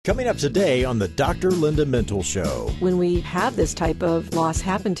Coming up today on the Dr. Linda Mintle Show. When we have this type of loss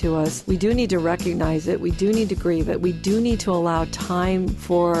happen to us, we do need to recognize it. We do need to grieve it. We do need to allow time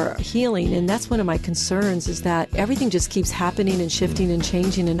for healing. And that's one of my concerns, is that everything just keeps happening and shifting and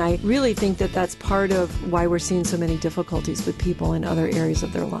changing. And I really think that that's part of why we're seeing so many difficulties with people in other areas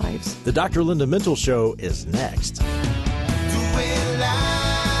of their lives. The Dr. Linda Mintle Show is next.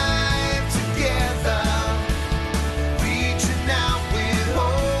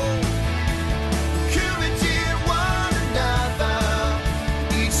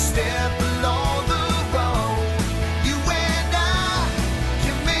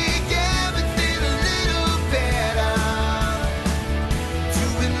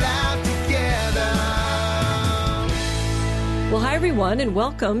 Well, hi, everyone, and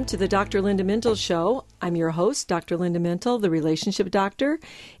welcome to the Dr. Linda Mintle Show. I'm your host, Dr. Linda Mintle, the relationship doctor,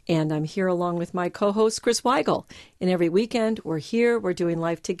 and I'm here along with my co-host, Chris Weigel. And every weekend, we're here, we're doing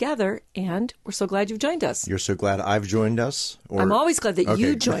life together, and we're so glad you've joined us. You're so glad I've joined us? I'm always glad that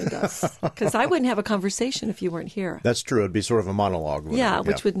you joined us, because I wouldn't have a conversation if you weren't here. That's true. It'd be sort of a monologue.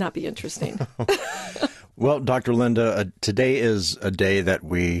 Which would not be interesting. Well, Dr. Linda, today is a day that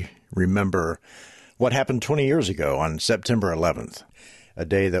we remember what happened 20 years ago on September 11th, a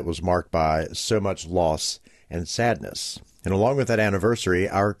day that was marked by so much loss and sadness. And along with that anniversary,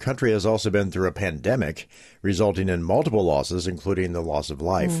 our country has also been through a pandemic, resulting in multiple losses, including the loss of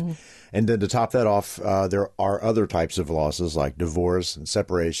life. And then to top that off, there are other types of losses like divorce and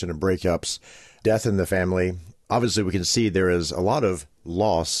separation and breakups, death in the family. Obviously, we can see there is a lot of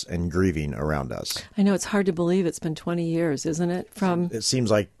loss and grieving around us. I know, it's hard to believe it's been 20 years, isn't it? It seems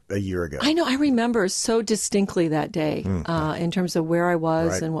like a year ago. I know. I remember so distinctly that day in terms of where I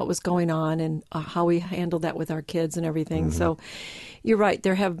was and what was going on and how we handled that with our kids and everything. So you're right.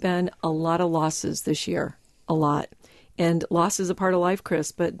 There have been a lot of losses this year, a lot. And loss is a part of life,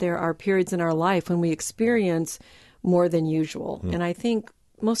 Chris, but there are periods in our life when we experience more than usual. And I think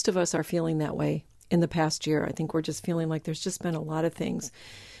most of us are feeling that way in the past year. I think we're just feeling like there's just been a lot of things.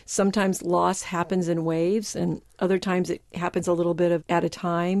 Sometimes loss happens in waves, and other times it happens a little bit at a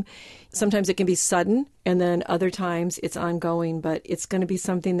time. Sometimes it can be sudden, and then other times it's ongoing, but it's going to be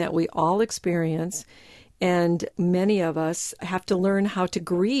something that we all experience, and many of us have to learn how to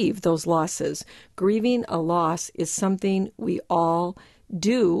grieve those losses. Grieving a loss is something we all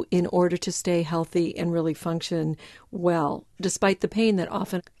do in order to stay healthy and really function well, despite the pain that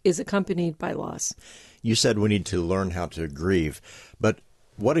often is accompanied by loss. You said we need to learn how to grieve, but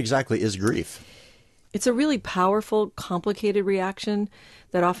what exactly is grief? It's a really powerful, complicated reaction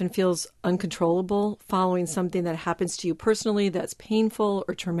that often feels uncontrollable following something that happens to you personally that's painful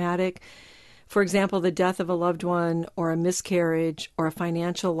or traumatic. For example, the death of a loved one or a miscarriage or a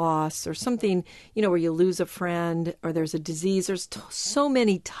financial loss or something, where you lose a friend or there's a disease. There's so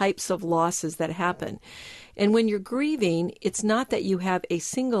many types of losses that happen. And when you're grieving, it's not that you have a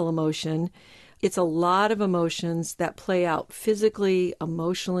single emotion. It's a lot of emotions that play out physically,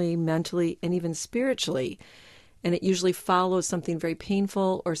 emotionally, mentally, and even spiritually. And it usually follows something very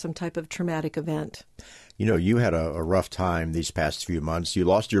painful or some type of traumatic event. You had a rough time these past few months. You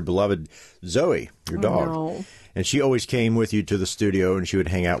lost your beloved Zoe, your dog. No. And she always came with you to the studio, and she would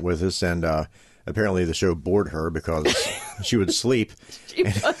hang out with us. And apparently the show bored her because she would sleep.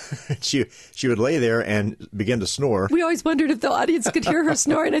 She would lay there and begin to snore. We always wondered if the audience could hear her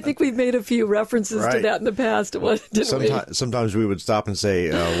snoring. I think we've made a few references to that in the past. Sometimes we would stop and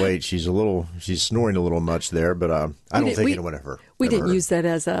say, wait, she's snoring a little much there, but I don't think anyone ever. We didn't use that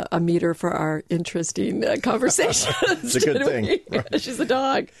as a meter for our interesting conversations. It's a good thing. Right. She's a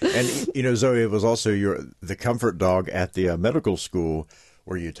dog. And, Zoe was also the comfort dog at the medical school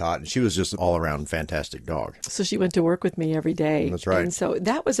where you taught, and she was just an all-around fantastic dog. So she went to work with me every day. That's right. And so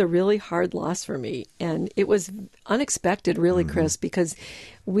that was a really hard loss for me. And it was unexpected, really, Chris, because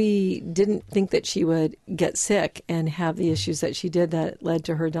we didn't think that she would get sick and have the issues that she did that led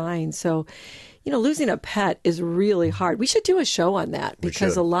to her dying. So, losing a pet is really hard. We should do a show on that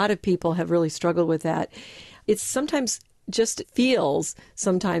because a lot of people have really struggled with that. It's sometimes just feels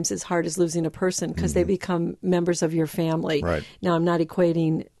sometimes as hard as losing a person because they become members of your family. Right. Now, I'm not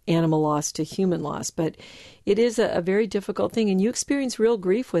equating animal loss to human loss, but it is a very difficult thing, and you experience real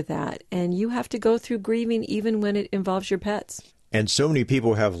grief with that, and you have to go through grieving even when it involves your pets. And so many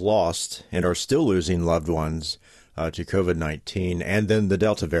people have lost and are still losing loved ones to COVID-19 and then the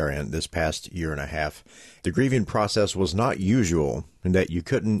Delta variant this past year and a half. The grieving process was not usual in that you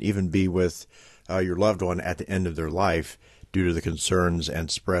couldn't even be with your loved one at the end of their life due to the concerns and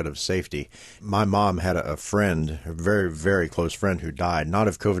spread of safety. My mom had a friend, a very, very close friend who died, not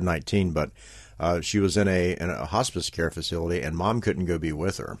of COVID-19, but She was in a hospice care facility, and Mom couldn't go be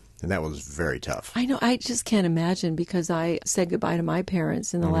with her, and that was very tough. I know. I just can't imagine, because I said goodbye to my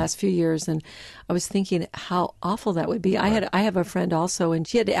parents in the last few years, and I was thinking how awful that would be. Right. I have a friend also, and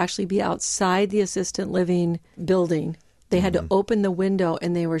she had to actually be outside the assisted living building. They had to open the window,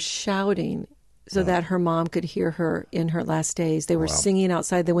 and they were shouting so that her mom could hear her in her last days. They were singing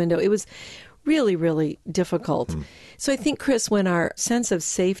outside the window. It was really, really difficult. So I think, Chris, when our sense of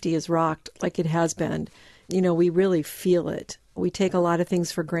safety is rocked like it has been, we really feel it. We take a lot of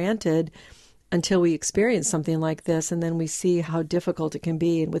things for granted until we experience something like this, and then we see how difficult it can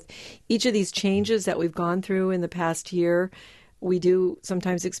be. And with each of these changes that we've gone through in the past year, we do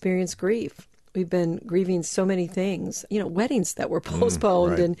sometimes experience grief. We've been grieving so many things, weddings that were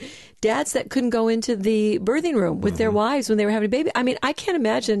postponed, and dads that couldn't go into the birthing room with their wives when they were having a baby. I mean, I can't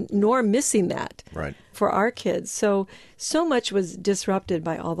imagine nor missing that for our kids. So much was disrupted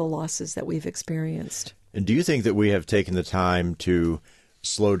by all the losses that we've experienced. And do you think that we have taken the time to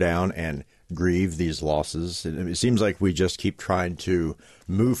slow down and grieve these losses? It seems like we just keep trying to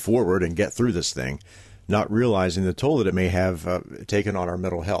move forward and get through this thing, not realizing the toll that it may have taken on our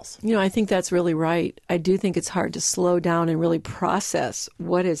mental health. I think that's really right. I do think it's hard to slow down and really process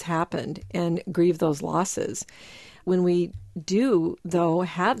what has happened and grieve those losses. When we do, though,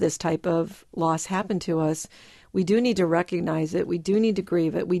 have this type of loss happen to us, we do need to recognize it. We do need to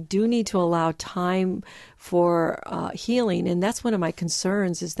grieve it. We do need to allow time for healing. And that's one of my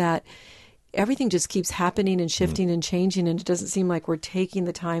concerns, is that everything just keeps happening and shifting and changing, and it doesn't seem like we're taking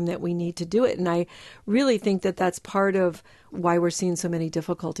the time that we need to do it. And I really think that that's part of why we're seeing so many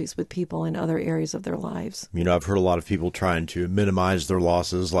difficulties with people in other areas of their lives. I've heard a lot of people trying to minimize their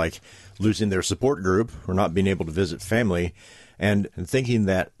losses, like losing their support group or not being able to visit family, and thinking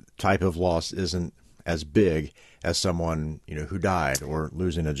that type of loss isn't as big as someone, who died or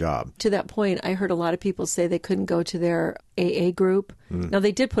losing a job. To that point, I heard a lot of people say they couldn't go to their AA group. Now,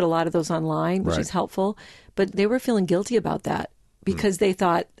 they did put a lot of those online, which is helpful, but they were feeling guilty about that because they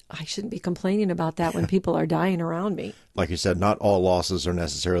thought, I shouldn't be complaining about that when people are dying around me. Like you said, not all losses are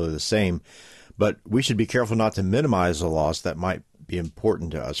necessarily the same, but we should be careful not to minimize a loss that might be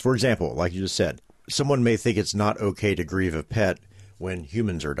important to us. For example, like you just said, someone may think it's not okay to grieve a pet when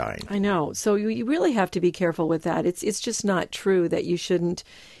humans are dying. I know. So you really have to be careful with that. It's just not true that you shouldn't.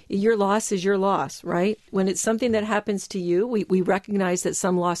 Your loss is your loss, right? When it's something that happens to you, we recognize that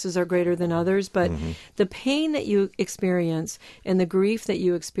some losses are greater than others, but the pain that you experience and the grief that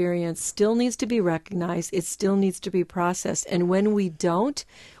you experience still needs to be recognized. It still needs to be processed. And when we don't,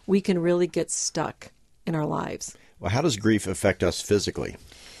 we can really get stuck in our lives. Well, how does grief affect us physically?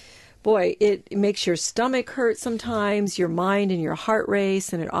 Boy, it makes your stomach hurt sometimes, your mind and your heart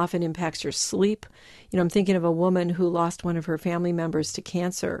race, and it often impacts your sleep. I'm thinking of a woman who lost one of her family members to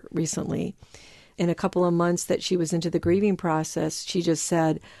cancer recently. In a couple of months that she was into the grieving process, she just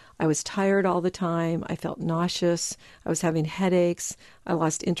said, I was tired all the time. I felt nauseous. I was having headaches. I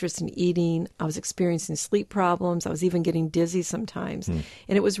lost interest in eating. I was experiencing sleep problems. I was even getting dizzy sometimes. And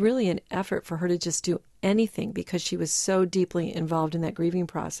it was really an effort for her to just do anything because she was so deeply involved in that grieving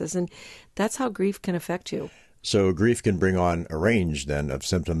process. And that's how grief can affect you. So grief can bring on a range then of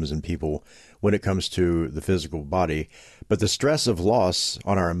symptoms in people when it comes to the physical body. But the stress of loss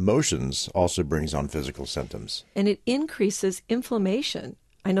on our emotions also brings on physical symptoms. And it increases inflammation.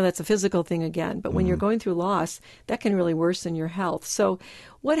 I know that's a physical thing again, but when you're going through loss, that can really worsen your health. So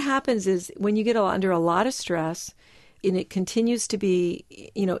what happens is when you get under a lot of stress and it continues to be,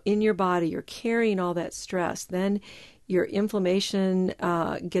 in your body, you're carrying all that stress, then your inflammation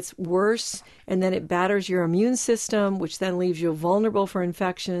gets worse, and then it batters your immune system, which then leaves you vulnerable for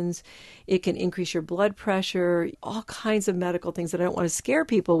infections. It can increase your blood pressure, all kinds of medical things that I don't want to scare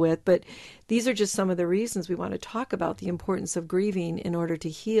people with, but these are just some of the reasons we want to talk about the importance of grieving in order to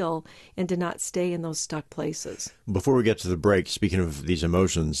heal and to not stay in those stuck places. Before we get to the break, speaking of these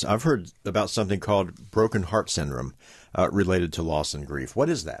emotions, I've heard about something called broken heart syndrome related to loss and grief. What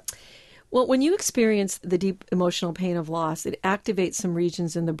is that? Well, when you experience the deep emotional pain of loss, it activates some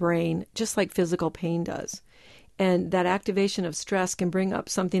regions in the brain, just like physical pain does. And that activation of stress can bring up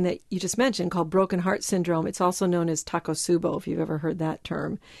something that you just mentioned called broken heart syndrome. It's also known as Takotsubo, if you've ever heard that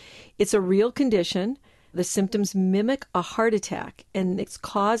term. It's a real condition. The symptoms mimic a heart attack, and it's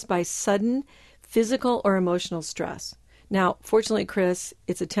caused by sudden physical or emotional stress. Now, fortunately, Chris,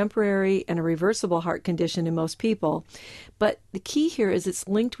 it's a temporary and a reversible heart condition in most people, but the key here is it's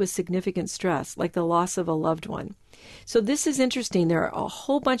linked with significant stress, like the loss of a loved one. So this is interesting. There are a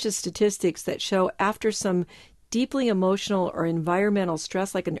whole bunch of statistics that show after some deeply emotional or environmental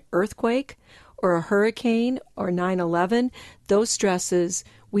stress, like an earthquake or a hurricane or 9/11, those stresses,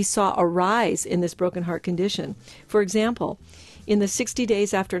 we saw a rise in this broken heart condition. For example, in the 60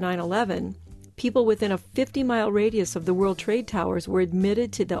 days after 9/11, people within a 50-mile radius of the World Trade Towers were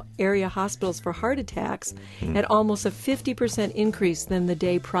admitted to the area hospitals for heart attacks at almost a 50% increase than the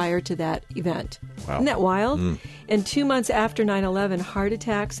day prior to that event. Wow. Isn't that wild? And 2 months after 9/11, heart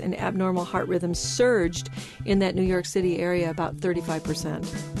attacks and abnormal heart rhythms surged in that New York City area about 35%.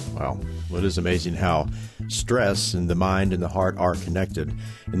 Wow. Well, it is amazing how stress and the mind and the heart are connected.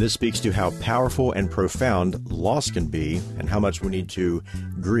 And this speaks to how powerful and profound loss can be and how much we need to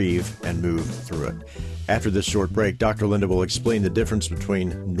grieve and move through it. After this short break, Dr. Linda will explain the difference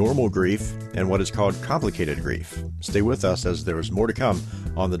between normal grief and what is called complicated grief. Stay with us as there is more to come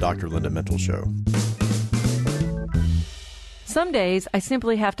on the Dr. Linda Mintle Show. Some days I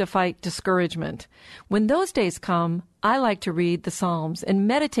simply have to fight discouragement. When those days come, I like to read the Psalms and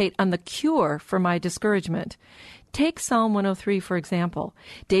meditate on the cure for my discouragement. Take Psalm 103, for example.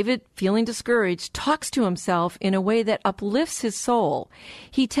 David, feeling discouraged, talks to himself in a way that uplifts his soul.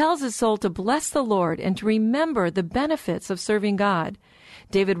 He tells his soul to bless the Lord and to remember the benefits of serving God.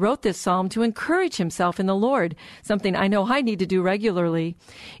 David wrote this psalm to encourage himself in the Lord, something I know I need to do regularly.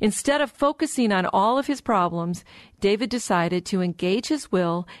 Instead of focusing on all of his problems, David decided to engage his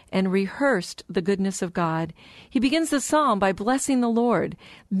will and rehearsed the goodness of God. He begins the psalm by blessing the Lord.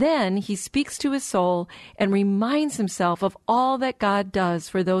 Then he speaks to his soul and reminds himself of all that God does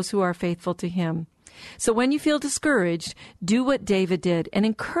for those who are faithful to him. So when you feel discouraged, do what David did and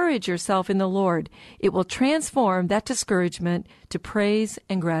encourage yourself in the Lord. It will transform that discouragement to praise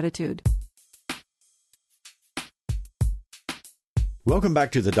and gratitude. Welcome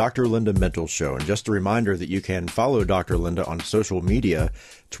back to the Dr. Linda Mintle Show. And just a reminder that you can follow Dr. Linda on social media,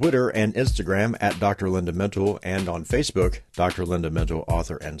 Twitter and Instagram at Dr. Linda Mintle, and on Facebook, Dr. Linda Mintle,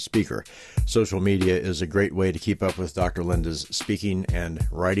 author and speaker. Social media is a great way to keep up with Dr. Linda's speaking and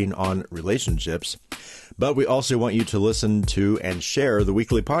writing on relationships. But we also want you to listen to and share the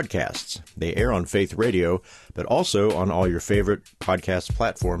weekly podcasts. They air on Faith Radio, but also on all your favorite podcast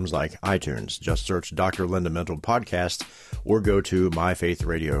platforms like iTunes. Just search Dr. Linda Mintle Podcast or go to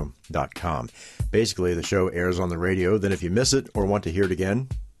myfaithradio.com. Basically, the show airs on the radio. Then if you miss it or want to hear it again,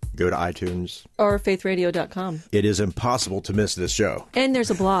 go to iTunes. Or faithradio.com. It is impossible to miss this show. And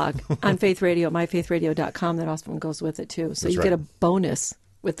there's a blog on Faith Radio, myfaithradio.com, that often goes with it, too. So That's you right. get a bonus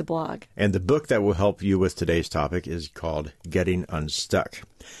with the blog. And the book that will help you with today's topic is called Getting Unstuck.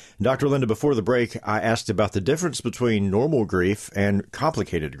 Dr. Linda, before the break, I asked about the difference between normal grief and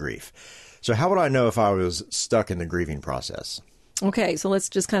complicated grief. So how would I know if I was stuck in the grieving process? Okay, so let's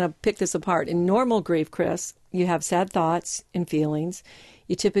just kind of pick this apart. In normal grief, Chris, you have sad thoughts and feelings.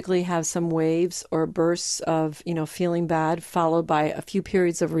 You typically have some waves or bursts of, feeling bad, followed by a few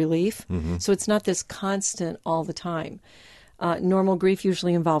periods of relief. Mm-hmm. So it's not this constant all the time. Normal grief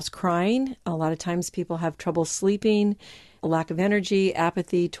usually involves crying. A lot of times people have trouble sleeping, a lack of energy,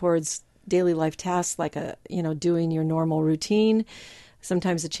 apathy towards daily life tasks like doing your normal routine.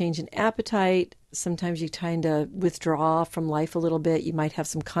 Sometimes a change in appetite. Sometimes you kind of withdraw from life a little bit. You might have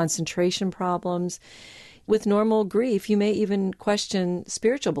some concentration problems. With normal grief, you may even question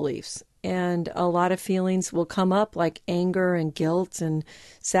spiritual beliefs. And a lot of feelings will come up like anger and guilt and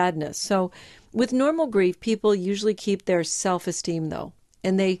sadness. So with normal grief, people usually keep their self-esteem, though.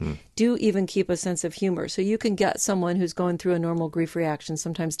 And they do even keep a sense of humor. So you can get someone who's going through a normal grief reaction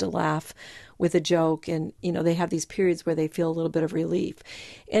sometimes to laugh with a joke. And, they have these periods where they feel a little bit of relief.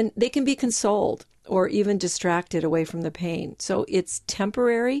 And they can be consoled or even distracted away from the pain. So it's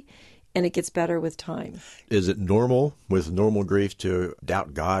temporary and it gets better with time. Is it normal with normal grief to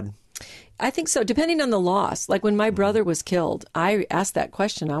doubt God? I think so, depending on the loss. Like when my brother was killed, I asked that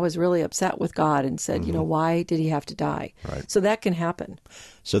question. I was really upset with God and said, why did he have to die? Right. So that can happen.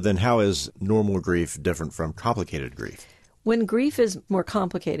 So then how is normal grief different from complicated grief? When grief is more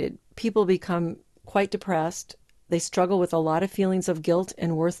complicated, people become quite depressed. They struggle with a lot of feelings of guilt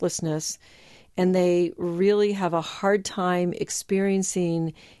and worthlessness, and they really have a hard time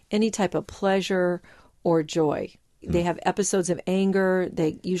experiencing any type of pleasure or joy. They have episodes of anger.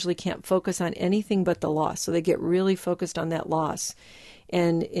 They usually can't focus on anything but the loss. So they get really focused on that loss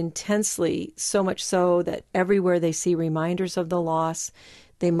and intensely, so much so that everywhere they see reminders of the loss,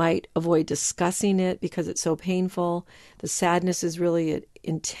 they might avoid discussing it because it's so painful. The sadness is really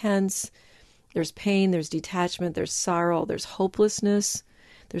intense. There's pain, there's detachment, there's sorrow, there's hopelessness.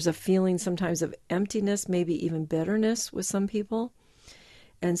 There's a feeling sometimes of emptiness, maybe even bitterness with some people.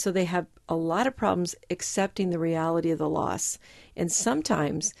 And so they have a lot of problems accepting the reality of the loss. And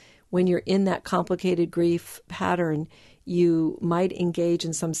sometimes when you're in that complicated grief pattern, you might engage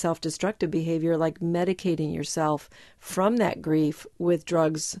in some self-destructive behavior like medicating yourself from that grief with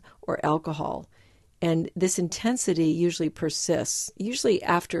drugs or alcohol. And this intensity usually persists, usually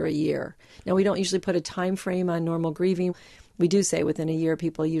after a year. Now, we don't usually put a time frame on normal grieving. We do say within a year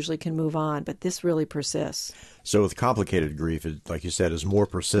people usually can move on, but this really persists. So with complicated grief, it, like you said, is more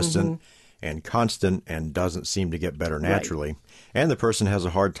persistent and constant and doesn't seem to get better naturally. Right. And the person has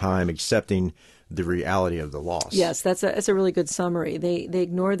a hard time accepting the reality of the loss. Yes, that's a really good summary. They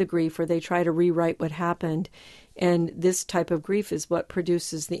ignore the grief, or they try to rewrite what happened. And this type of grief is what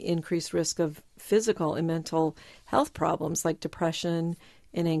produces the increased risk of physical and mental health problems like depression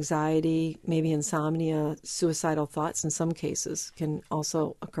and anxiety, maybe insomnia, suicidal thoughts in some cases can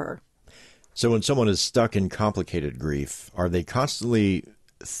also occur. So when someone is stuck in complicated grief, are they constantly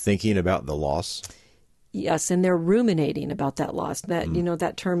thinking about the loss? Yes, and they're ruminating about that loss. That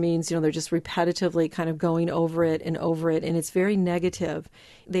that term means, they're just repetitively kind of going over it, and it's very negative.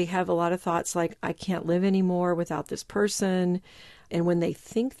 They have a lot of thoughts like, I can't live anymore without this person. And when they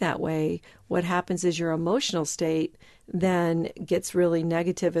think that way, what happens is your emotional state then gets really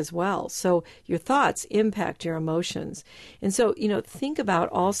negative as well. So your thoughts impact your emotions. And so, think about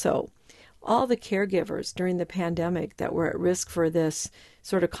also all the caregivers during the pandemic that were at risk for this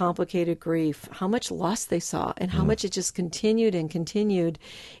sort of complicated grief, how much loss they saw and how much it just continued and continued.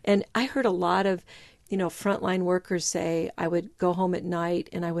 And I heard a lot of, frontline workers say, I would go home at night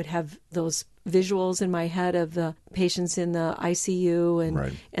and I would have those visuals in my head of the patients in the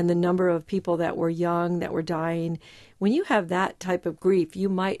ICU and the number of people that were young, that were dying. When you have that type of grief, you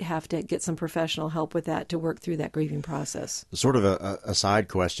might have to get some professional help with that to work through that grieving process. Sort of a side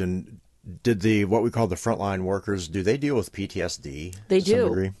question. Did what we call the frontline workers, do they deal with PTSD? They do. Some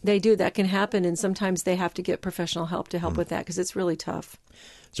degree? They do. That can happen, and sometimes they have to get professional help to help with that because it's really tough.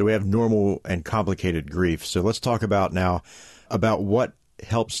 So we have normal and complicated grief. So let's talk about now about what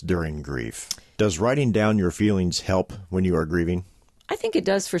helps during grief. Does writing down your feelings help when you are grieving? I think it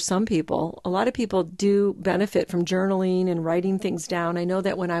does for some people. A lot of people do benefit from journaling and writing things down. I know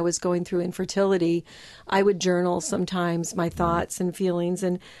that when I was going through infertility, I would journal sometimes my thoughts and feelings,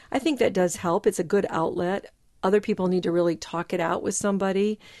 and I think that does help. It's a good outlet. Other people need to really talk it out with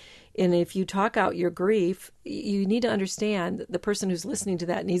somebody. And if you talk out your grief, you need to understand, the person who's listening to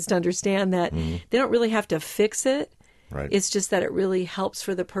that needs to understand that they don't really have to fix it. Right. It's just that it really helps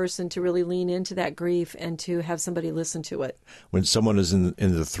for the person to really lean into that grief and to have somebody listen to it. When someone is in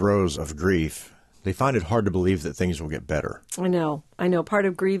the throes of grief, they find it hard to believe that things will get better. I know. Part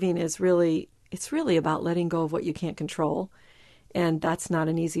of grieving is it's really about letting go of what you can't control. And that's not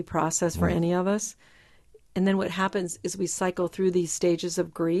an easy process for any of us. And then what happens is we cycle through these stages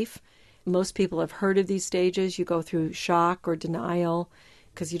of grief. Most people have heard of these stages. You go through shock or denial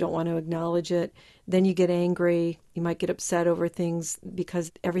because you don't want to acknowledge it. Then you get angry. You might get upset over things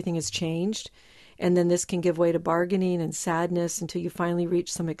because everything has changed. And then this can give way to bargaining and sadness until you finally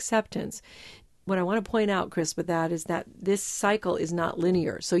reach some acceptance. What I want to point out, Chris, with that is that this cycle is not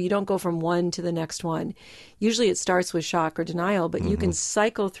linear. So you don't go from one to the next one. Usually it starts with shock or denial, but you can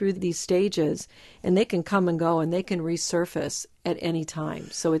cycle through these stages and they can come and go and they can resurface at any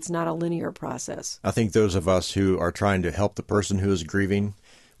time. So it's not a linear process. I think those of us who are trying to help the person who is grieving,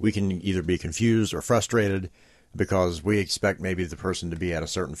 we can either be confused or frustrated because we expect maybe the person to be at a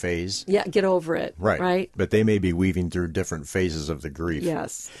certain phase. Yeah, get over it. Right. But they may be weaving through different phases of the grief.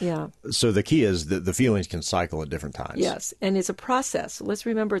 Yes, yeah. So the key is that the feelings can cycle at different times. Yes, and it's a process. So let's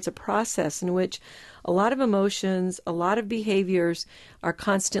remember it's a process in which a lot of emotions, a lot of behaviors are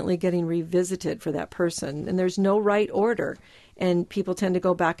constantly getting revisited for that person. And there's no right order. And people tend to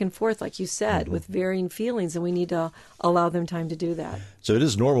go back and forth, like you said, with varying feelings, and we need to allow them time to do that. So it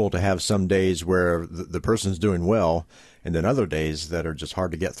is normal to have some days where the person's doing well, and then other days that are just hard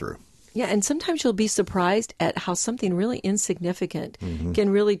to get through. Yeah, and sometimes you'll be surprised at how something really insignificant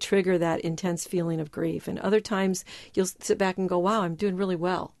can really trigger that intense feeling of grief. And other times you'll sit back and go, wow, I'm doing really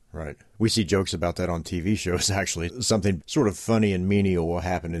well. Right. We see jokes about that on TV shows, actually. Something sort of funny and menial will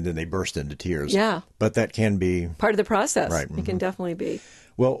happen, and then they burst into tears. Yeah. But that can be part of the process. Right. It can definitely be.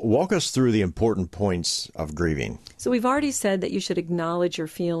 Well, walk us through the important points of grieving. So we've already said that you should acknowledge your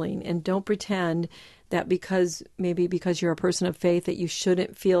feeling and don't pretend that because you're a person of faith that you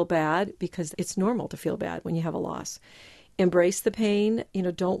shouldn't feel bad, because it's normal to feel bad when you have a loss. Embrace the pain.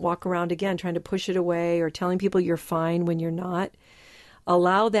 Don't walk around again trying to push it away or telling people you're fine when you're not.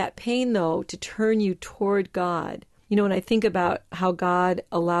 Allow that pain, though, to turn you toward God. When I think about how God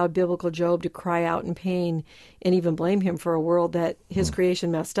allowed biblical Job to cry out in pain and even blame him for a world that his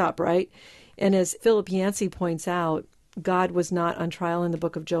creation messed up, right? And as Philip Yancey points out, God was not on trial in the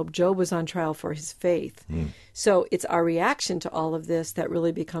book of Job. Job was on trial for his faith. So it's our reaction to all of this that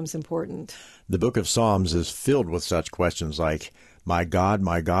really becomes important. The book of Psalms is filled with such questions like, my God,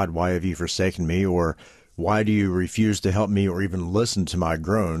 why have you forsaken me? Or why do you refuse to help me or even listen to my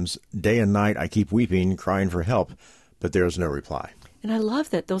groans? Day and night I keep weeping, crying for help, but there is no reply. And I love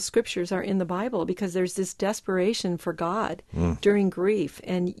that those scriptures are in the Bible because there's this desperation for God during grief,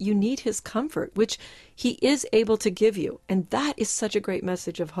 and you need his comfort, which he is able to give you. And that is such a great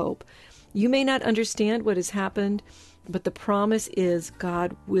message of hope. You may not understand what has happened, but the promise is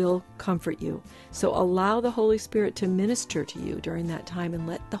God will comfort you. So allow the Holy Spirit to minister to you during that time and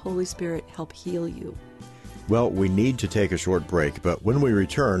let the Holy Spirit help heal you. Well, we need to take a short break, but when we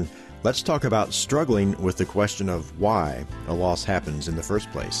return, let's talk about struggling with the question of why a loss happens in the first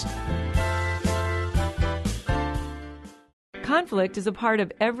place. Conflict is a part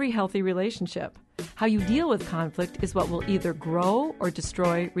of every healthy relationship. How you deal with conflict is what will either grow or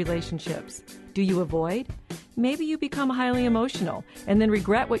destroy relationships. Do you avoid? Maybe you become highly emotional and then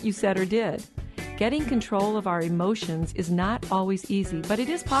regret what you said or did. Getting control of our emotions is not always easy, but it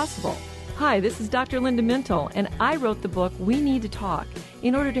is possible. Hi, this is Dr. Linda Mintle, and I wrote the book We Need to Talk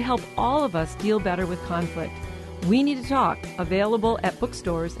in order to help all of us deal better with conflict. We Need to Talk, available at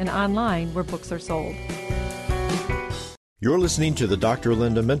bookstores and online where books are sold. You're listening to the Dr.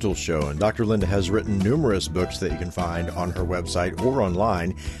 Linda Mintle Show, and Dr. Linda has written numerous books that you can find on her website or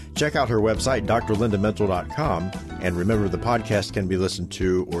online. Check out her website, drlindamintle.com, and remember the podcast can be listened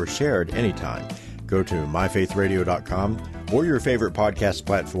to or shared anytime. Go to myfaithradio.com or your favorite podcast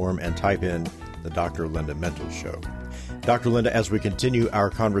platform and type in the Dr. Linda Mintle Show. Dr. Linda, as we continue our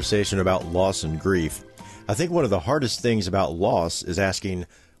conversation about loss and grief, I think one of the hardest things about loss is asking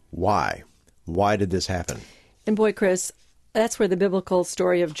why. Why did this happen? And boy, Chris, that's where the biblical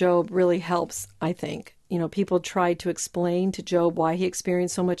story of Job really helps, I think. You know, people tried to explain to Job why he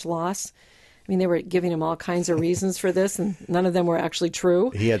experienced so much loss. I mean, they were giving him all kinds of reasons for this, and none of them were actually true.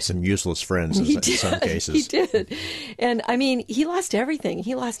 He had some useless friends in some cases. He did. And, I mean, he lost everything.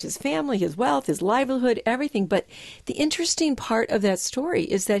 He lost his family, his wealth, his livelihood, everything. But the interesting part of that story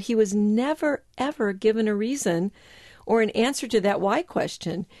is that he was never, ever given a reason or an answer to that why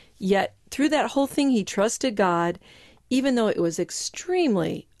question. Yet, through that whole thing, he trusted God, even though it was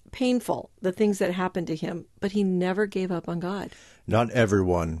extremely painful, the things that happened to him, but he never gave up on God. Not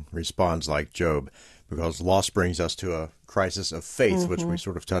everyone responds like Job, because loss brings us to a crisis of faith, which we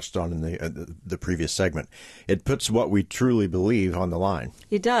sort of touched on in the previous segment. It puts what we truly believe on the line.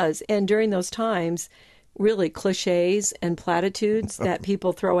 It does. And during those times, really cliches and platitudes that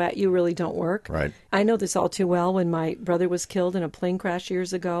people throw at you really don't work. Right. I know this all too well. When my brother was killed in a plane crash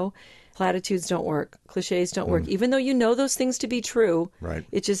years ago, platitudes don't work. Cliches don't work. Even though you know those things to be true, right,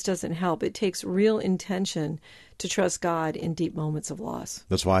 it just doesn't help. It takes real intention to trust God in deep moments of loss.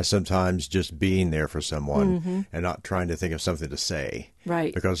 That's why sometimes just being there for someone and not trying to think of something to say.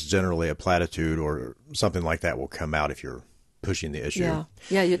 Right. Because generally a platitude or something like that will come out if you're pushing the issue.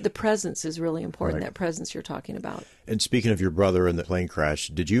 Yeah, the presence is really important, Right. that presence you're talking about. And speaking of your brother and the plane crash,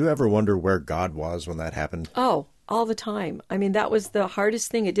 did you ever wonder where God was when that happened? Oh, all the time. I mean, that was the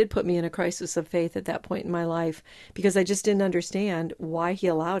hardest thing. It did put me in a crisis of faith at that point in my life because I just didn't understand why he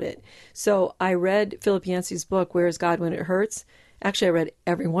allowed it. So I read Philip Yancey's book, Where is God When It Hurts? Actually, I read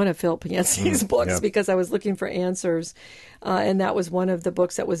every one of Philip Yancey's books because I was looking for answers. And that was one of the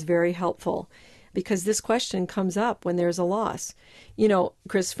books that was very helpful because this question comes up when there's a loss. You know,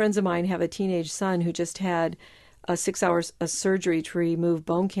 Chris, friends of mine have a teenage son who just had 6 hours of surgery to remove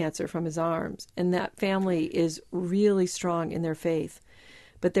bone cancer from his arms. And that family is really strong in their faith.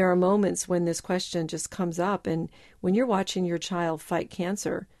 But there are moments when this question just comes up. And when you're watching your child fight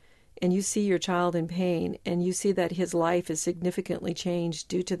cancer and you see your child in pain and you see that his life is significantly changed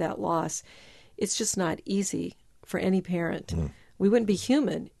due to that loss, it's just not easy for any parent. We wouldn't be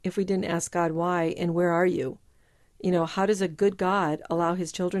human if we didn't ask God why and where are you? You know, how does a good God allow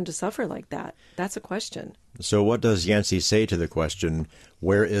his children to suffer like that? That's a question. So what does Yancey say to the question,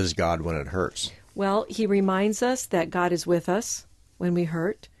 where is God when it hurts? Well, he reminds us that God is with us when we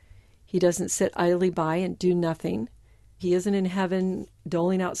hurt. He doesn't sit idly by and do nothing. He isn't in heaven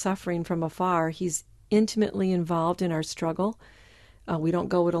doling out suffering from afar. He's intimately involved in our struggle. We don't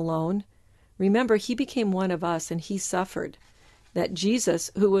go it alone. Remember, he became one of us and he suffered. That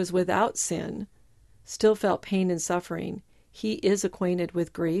Jesus, who was without sin, still felt pain and suffering. He is acquainted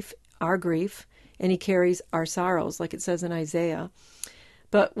with grief, our grief, and he carries our sorrows, like it says in Isaiah.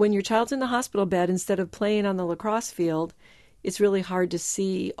 But when your child's in the hospital bed, instead of playing on the lacrosse field, it's really hard to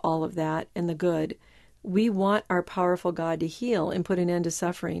see all of that and the good. We want our powerful God to heal and put an end to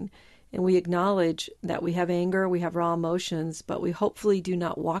suffering. and we acknowledge that we have anger, we have raw emotions, but we hopefully do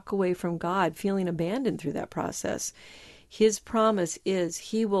not walk away from God feeling abandoned through that process. His promise is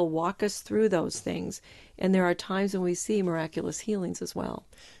He will walk us through those things, and there are times when we see miraculous healings as well.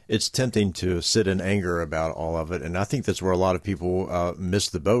 It's tempting to sit in anger about all of it, and I think that's where a lot of people miss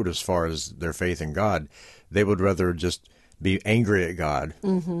the boat as far as their faith in God. They would rather just be angry at God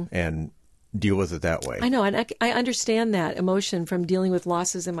and deal with it that way. I know, and I understand that emotion from dealing with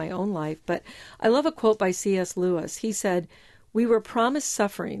losses in my own life, but I love a quote by C.S. Lewis. He said, "We were promised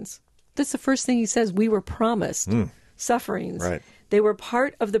sufferings." That's the first thing he says, we were promised sufferings. Right. They were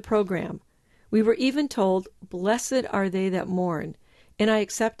part of the program. We were even told, "Blessed are they that mourn," and I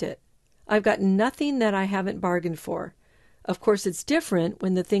accept it. I've got nothing that I haven't bargained for. Of course, it's different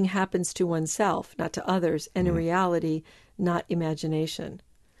when the thing happens to oneself, not to others, and in reality, not imagination.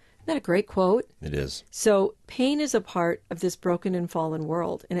 Isn't that a great quote? It is. So pain is a part of this broken and fallen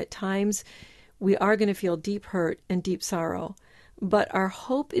world, and at times we are going to feel deep hurt and deep sorrow. But our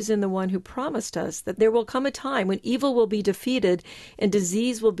hope is in the one who promised us that there will come a time when evil will be defeated and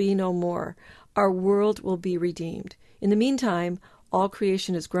disease will be no more. Our world will be redeemed. In the meantime, all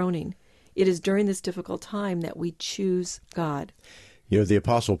creation is groaning. It is during this difficult time that we choose God. You know, the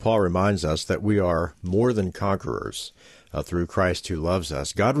Apostle Paul reminds us that we are more than conquerors through Christ who loves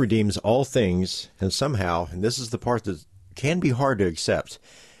us. God redeems all things, and somehow, and this is the part that can be hard to accept,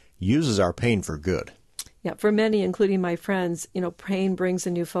 uses our pain for good. Yeah, for many, including my friends, pain brings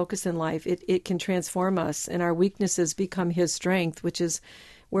a new focus in life. It can transform us, and our weaknesses become His strength, which is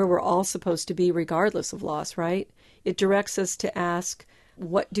where we're all supposed to be regardless of loss, right? It directs us to ask,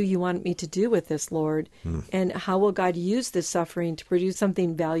 what do you want me to do with this, Lord? And how will God use this suffering to produce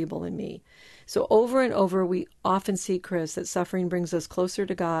something valuable in me? So over and over, we often see, Chris, that suffering brings us closer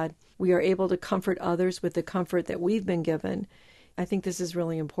to God. We are able to comfort others with the comfort that we've been given. I think this is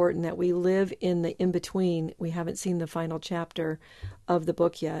really important, that we live in the in-between. We haven't seen the final chapter of the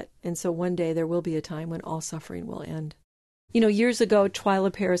book yet. And so one day there will be a time when all suffering will end. Years ago,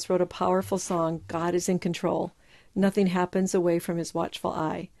 Twyla Paris wrote a powerful song, "God is in Control. Nothing happens away from His watchful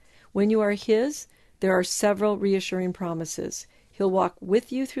eye." When you are His, there are several reassuring promises. He'll walk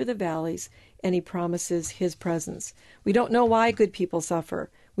with you through the valleys, and He promises His presence. We don't know why good people suffer.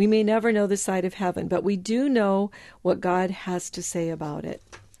 We may never know the side of heaven, but we do know what God has to say about it.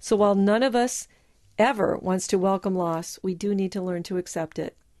 So while none of us ever wants to welcome loss, we do need to learn to accept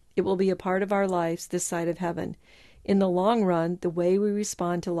it. It will be a part of our lives this side of heaven. In the long run, the way we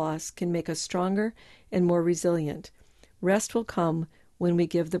respond to loss can make us stronger and more resilient. Rest will come when we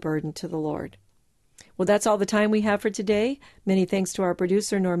give the burden to the Lord. Well, that's all the time we have for today. Many thanks to our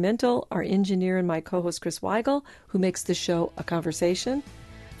producer, Mintle, our engineer, and my co-host, Chris Weigel, who makes the show a conversation.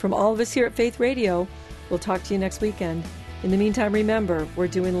 From all of us here at Faith Radio, we'll talk to you next weekend. In the meantime, remember, we're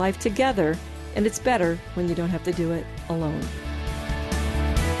doing life together, and it's better when you don't have to do it alone.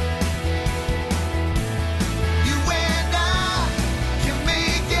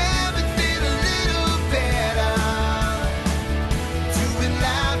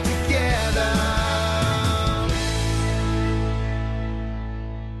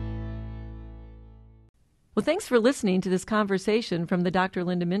 Well, thanks for listening to this conversation from the Dr.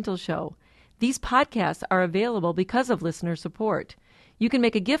 Linda Mintle Show. These podcasts are available because of listener support. You can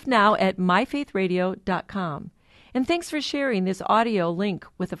make a gift now at myfaithradio.com. And thanks for sharing this audio link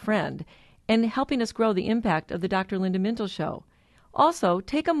with a friend and helping us grow the impact of the Dr. Linda Mintle Show. Also,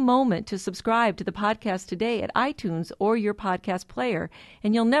 take a moment to subscribe to the podcast today at iTunes or your podcast player,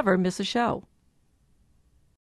 and you'll never miss a show.